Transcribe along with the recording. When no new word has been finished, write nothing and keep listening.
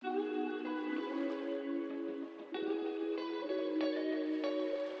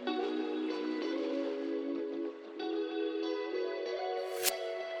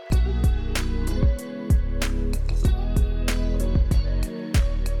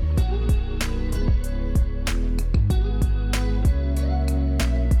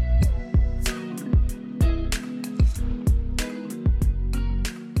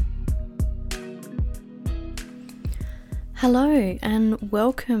Hello, and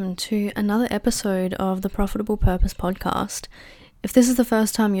welcome to another episode of the Profitable Purpose podcast. If this is the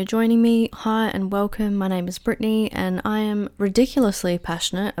first time you're joining me, hi and welcome. My name is Brittany, and I am ridiculously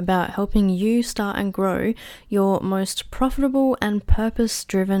passionate about helping you start and grow your most profitable and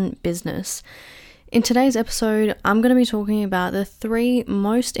purpose-driven business. In today's episode, I'm going to be talking about the 3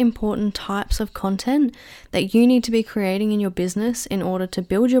 most important types of content that you need to be creating in your business in order to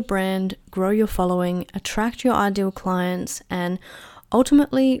build your brand, grow your following, attract your ideal clients, and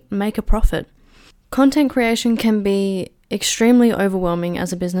ultimately make a profit. Content creation can be extremely overwhelming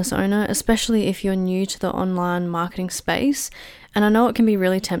as a business owner, especially if you're new to the online marketing space. And I know it can be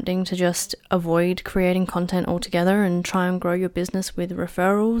really tempting to just avoid creating content altogether and try and grow your business with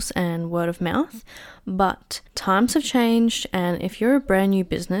referrals and word of mouth. But times have changed, and if you're a brand new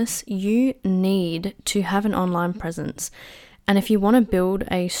business, you need to have an online presence. And if you want to build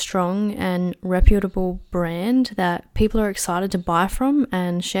a strong and reputable brand that people are excited to buy from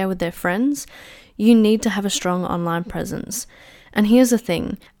and share with their friends, you need to have a strong online presence. And here's the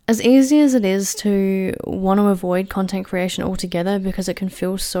thing, as easy as it is to want to avoid content creation altogether because it can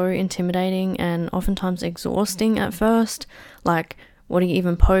feel so intimidating and oftentimes exhausting at first, like what do you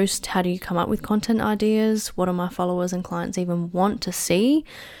even post? How do you come up with content ideas? What do my followers and clients even want to see?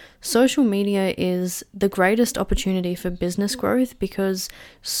 Social media is the greatest opportunity for business growth because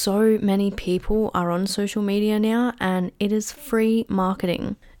so many people are on social media now, and it is free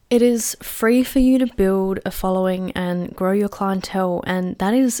marketing. It is free for you to build a following and grow your clientele, and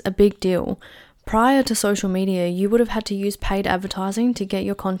that is a big deal. Prior to social media, you would have had to use paid advertising to get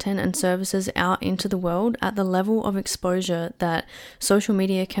your content and services out into the world at the level of exposure that social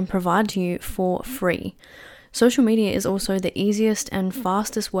media can provide to you for free. Social media is also the easiest and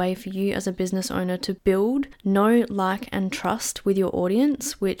fastest way for you as a business owner to build, know, like, and trust with your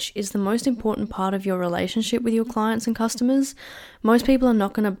audience, which is the most important part of your relationship with your clients and customers. Most people are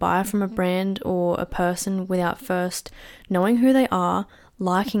not going to buy from a brand or a person without first knowing who they are,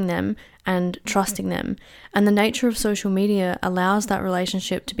 liking them, and trusting them. And the nature of social media allows that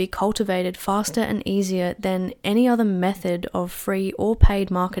relationship to be cultivated faster and easier than any other method of free or paid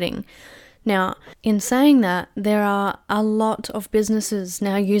marketing. Now, in saying that, there are a lot of businesses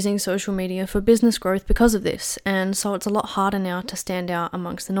now using social media for business growth because of this, and so it's a lot harder now to stand out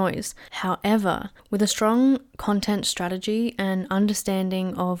amongst the noise. However, with a strong content strategy and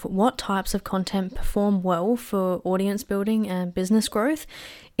understanding of what types of content perform well for audience building and business growth,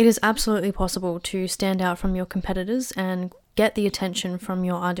 it is absolutely possible to stand out from your competitors and get the attention from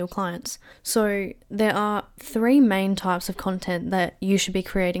your ideal clients. So there are 3 main types of content that you should be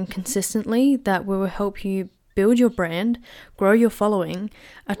creating consistently that will help you build your brand, grow your following,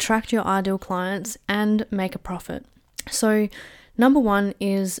 attract your ideal clients, and make a profit. So number 1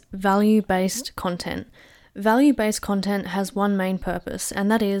 is value-based content. Value-based content has one main purpose,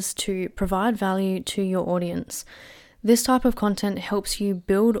 and that is to provide value to your audience. This type of content helps you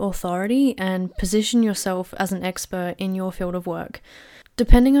build authority and position yourself as an expert in your field of work.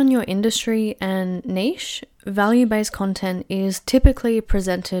 Depending on your industry and niche, value-based content is typically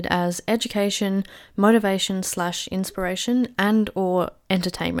presented as education, motivation/inspiration, and/or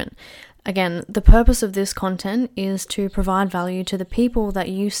entertainment. Again, the purpose of this content is to provide value to the people that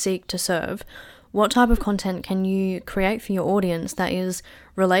you seek to serve. What type of content can you create for your audience that is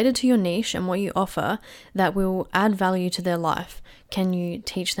related to your niche and what you offer that will add value to their life? Can you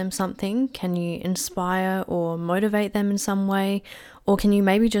teach them something? Can you inspire or motivate them in some way? Or can you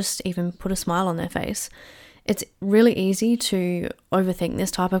maybe just even put a smile on their face? It's really easy to overthink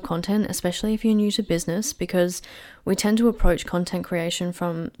this type of content, especially if you're new to business, because we tend to approach content creation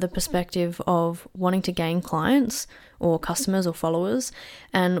from the perspective of wanting to gain clients or customers or followers.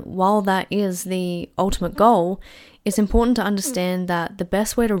 And while that is the ultimate goal, it's important to understand that the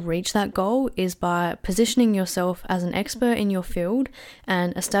best way to reach that goal is by positioning yourself as an expert in your field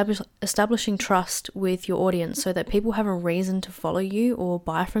and establishing trust with your audience so that people have a reason to follow you or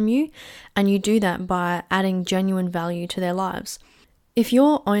buy from you. And you do that by adding genuine value to their lives. If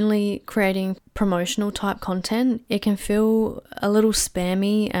you're only creating promotional type content, it can feel a little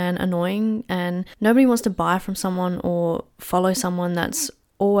spammy and annoying, and nobody wants to buy from someone or follow someone that's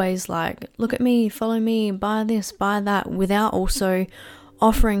always like, look at me, follow me, buy this, buy that, without also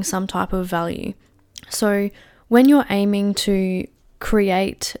offering some type of value. So when you're aiming to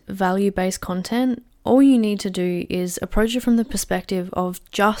create value-based content, all you need to do is approach it from the perspective of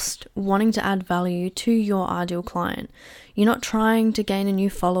just wanting to add value to your ideal client. You're not trying to gain a new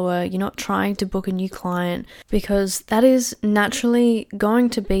follower, you're not trying to book a new client, because that is naturally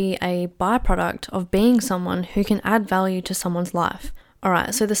going to be a byproduct of being someone who can add value to someone's life.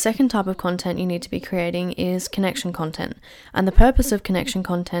 Alright, so the second type of content you need to be creating is connection content. And the purpose of connection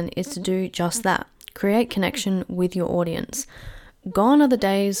content is to do just that, create connection with your audience. Gone are the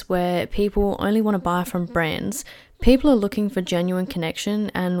days where people only want to buy from brands. People are looking for genuine connection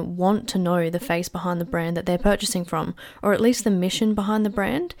and want to know the face behind the brand that they're purchasing from, or at least the mission behind the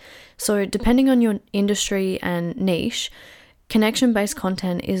brand. So depending on your industry and niche, connection-based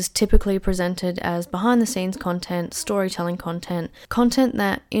content is typically presented as behind-the-scenes content, storytelling content, content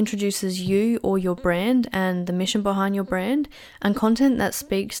that introduces you or your brand and the mission behind your brand, and content that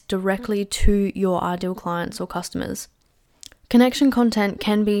speaks directly to your ideal clients or customers. Connection content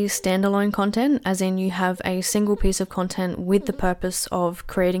can be standalone content, as in you have a single piece of content with the purpose of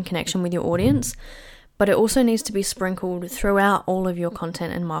creating connection with your audience, but it also needs to be sprinkled throughout all of your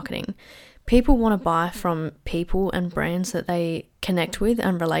content and marketing. People want to buy from people and brands that they connect with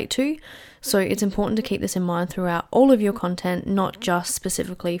and relate to, so it's important to keep this in mind throughout all of your content, not just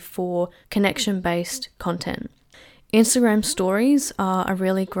specifically for connection-based content. Instagram stories are a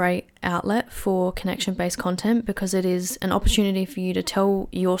really great outlet for connection-based content because it is an opportunity for you to tell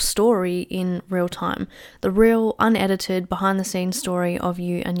your story in real time, the real, unedited, behind-the-scenes story of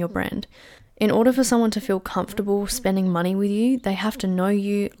you and your brand. In order for someone to feel comfortable spending money with you, they have to know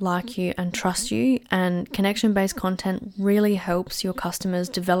you, like you, and trust you, and connection-based content really helps your customers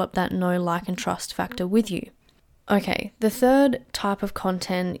develop that know, like, and trust factor with you. Okay, the third type of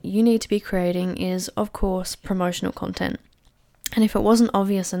content you need to be creating is, of course, promotional content. And if it wasn't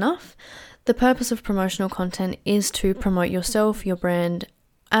obvious enough, the purpose of promotional content is to promote yourself, your brand,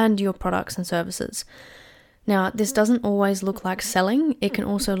 and your products and services. Now, this doesn't always look like selling. It can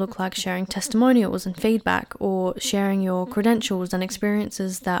also look like sharing testimonials and feedback, or sharing your credentials and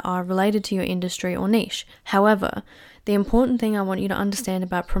experiences that are related to your industry or niche. However, the important thing I want you to understand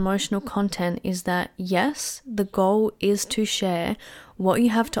about promotional content is that, yes, the goal is to share what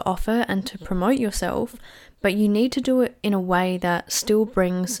you have to offer and to promote yourself, but you need to do it in a way that still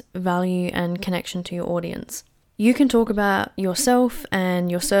brings value and connection to your audience. You can talk about yourself and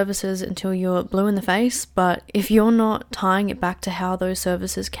your services until you're blue in the face, but if you're not tying it back to how those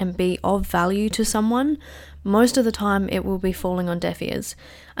services can be of value to someone, most of the time it will be falling on deaf ears.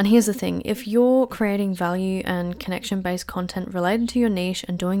 And here's the thing, if you're creating value and connection-based content related to your niche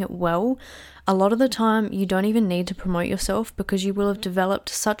and doing it well, a lot of the time you don't even need to promote yourself because you will have developed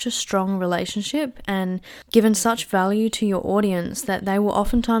such a strong relationship and given such value to your audience that they will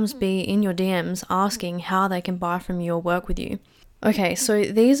oftentimes be in your DMs asking how they can buy from you or work with you. Okay, so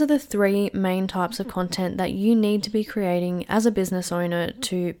these are the three main types of content that you need to be creating as a business owner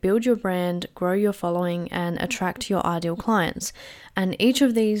to build your brand, grow your following, and attract your ideal clients. And each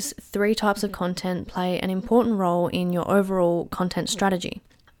of these three types of content play an important role in your overall content strategy.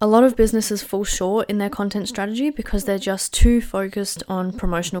 A lot of businesses fall short in their content strategy because they're just too focused on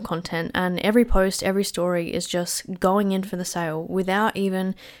promotional content, and every post, every story is just going in for the sale without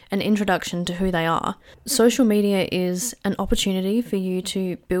even an introduction to who they are. Social media is an opportunity for you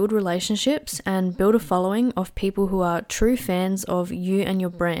to build relationships and build a following of people who are true fans of you and your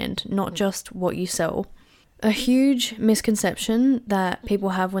brand, not just what you sell. A huge misconception that people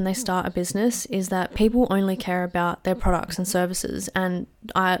have when they start a business is that people only care about their products and services, and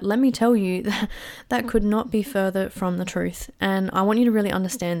let me tell you that could not be further from the truth, and I want you to really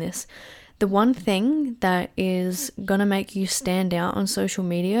understand this. The one thing that is gonna make you stand out on social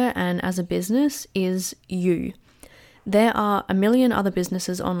media and as a business is you. There are a million other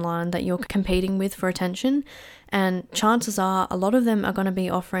businesses online that you're competing with for attention, and chances are a lot of them are going to be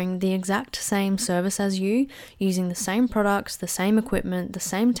offering the exact same service as you, using the same products, the same equipment, the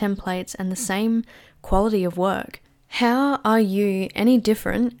same templates, and the same quality of work. How are you any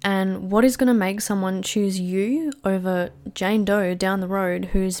different, and what is going to make someone choose you over Jane Doe down the road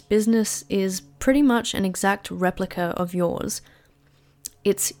whose business is pretty much an exact replica of yours?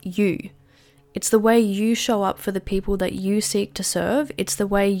 It's you. It's the way you show up for the people that you seek to serve. It's the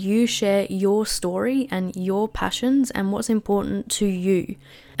way you share your story and your passions and what's important to you.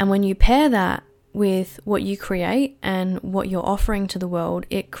 And when you pair that with what you create and what you're offering to the world,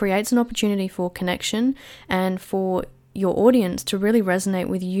 it creates an opportunity for connection and for your audience to really resonate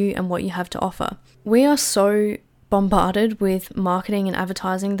with you and what you have to offer. We are so bombarded with marketing and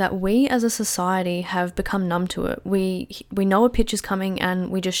advertising that we as a society have become numb to it. We know a pitch is coming and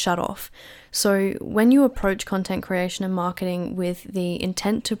we just shut off. So when you approach content creation and marketing with the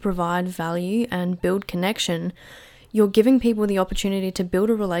intent to provide value and build connection, you're giving people the opportunity to build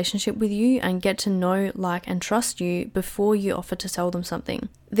a relationship with you and get to know, like, and trust you before you offer to sell them something.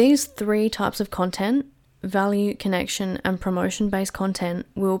 These three types of content value, connection, and promotion-based content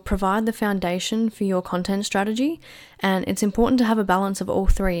will provide the foundation for your content strategy, and it's important to have a balance of all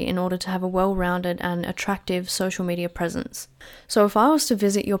three in order to have a well-rounded and attractive social media presence. So if I was to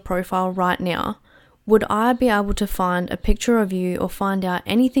visit your profile right now, would I be able to find a picture of you or find out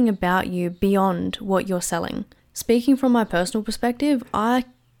anything about you beyond what you're selling? Speaking from my personal perspective, I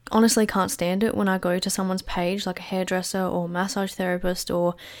honestly can't stand it when I go to someone's page, like a hairdresser or massage therapist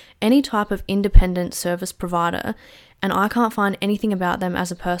or any type of independent service provider, and I can't find anything about them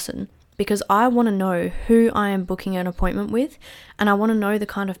as a person, because I want to know who I am booking an appointment with, and I want to know the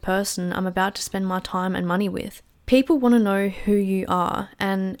kind of person I'm about to spend my time and money with. People want to know who you are,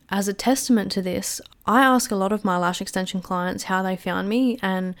 and as a testament to this, I ask a lot of my lash extension clients how they found me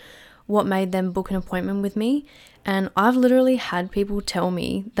and what made them book an appointment with me. And I've literally had people tell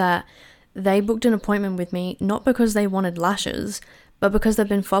me that they booked an appointment with me not because they wanted lashes, but because they've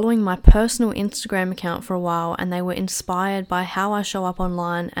been following my personal Instagram account for a while and they were inspired by how I show up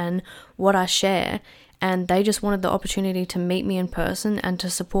online and what I share, and they just wanted the opportunity to meet me in person and to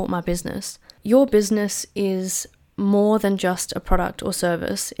support my business. Your business is more than just a product or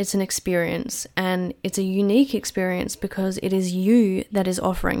service. It's an experience, and it's a unique experience because it is you that is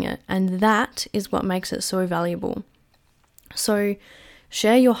offering it, and that is what makes it so valuable. So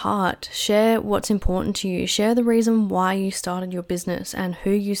share your heart, share what's important to you, share the reason why you started your business and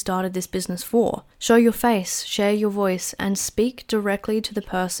who you started this business for. Show your face, share your voice, and speak directly to the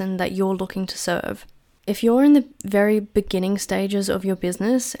person that you're looking to serve. If you're in the very beginning stages of your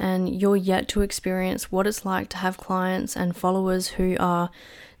business and you're yet to experience what it's like to have clients and followers who are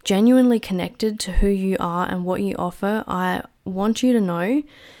genuinely connected to who you are and what you offer, I want you to know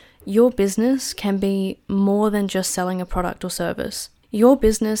your business can be more than just selling a product or service. Your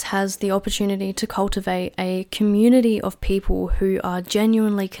business has the opportunity to cultivate a community of people who are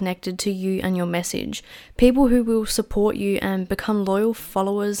genuinely connected to you and your message, people who will support you and become loyal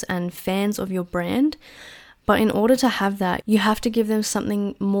followers and fans of your brand. But in order to have that, you have to give them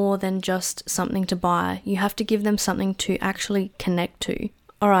something more than just something to buy. You have to give them something to actually connect to.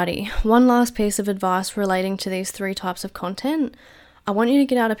 Alrighty, one last piece of advice relating to these three types of content. I want you to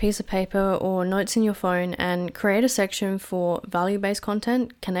get out a piece of paper or notes in your phone and create a section for value-based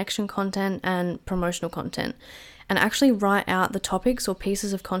content, connection content, and promotional content, and actually write out the topics or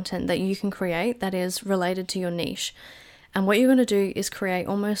pieces of content that you can create that is related to your niche. And what you're going to do is create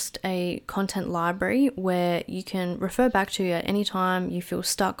almost a content library where you can refer back to at any time you feel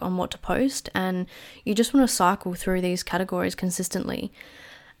stuck on what to post, and you just want to cycle through these categories consistently.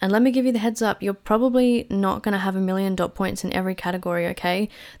 And let me give you the heads up, you're probably not going to have 1 million dot points in every category, okay?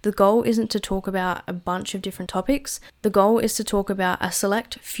 The goal isn't to talk about a bunch of different topics. The goal is to talk about a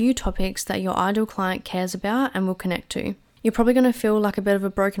select few topics that your ideal client cares about and will connect to. You're probably going to feel like a bit of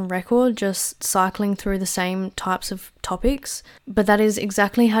a broken record just cycling through the same types of topics, but that is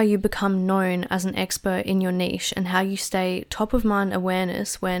exactly how you become known as an expert in your niche and how you stay top of mind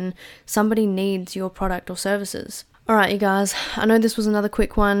awareness when somebody needs your product or services. Alright, you guys, I know this was another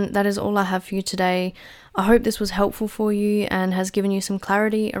quick one. That is all I have for you today. I hope this was helpful for you and has given you some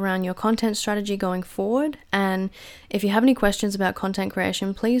clarity around your content strategy going forward. And if you have any questions about content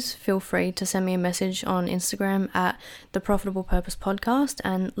creation, please feel free to send me a message on Instagram at The Profitable Purpose Podcast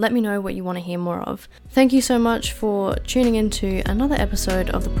and let me know what you want to hear more of. Thank you so much for tuning in to another episode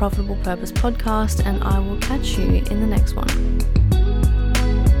of The Profitable Purpose Podcast, and I will catch you in the next one.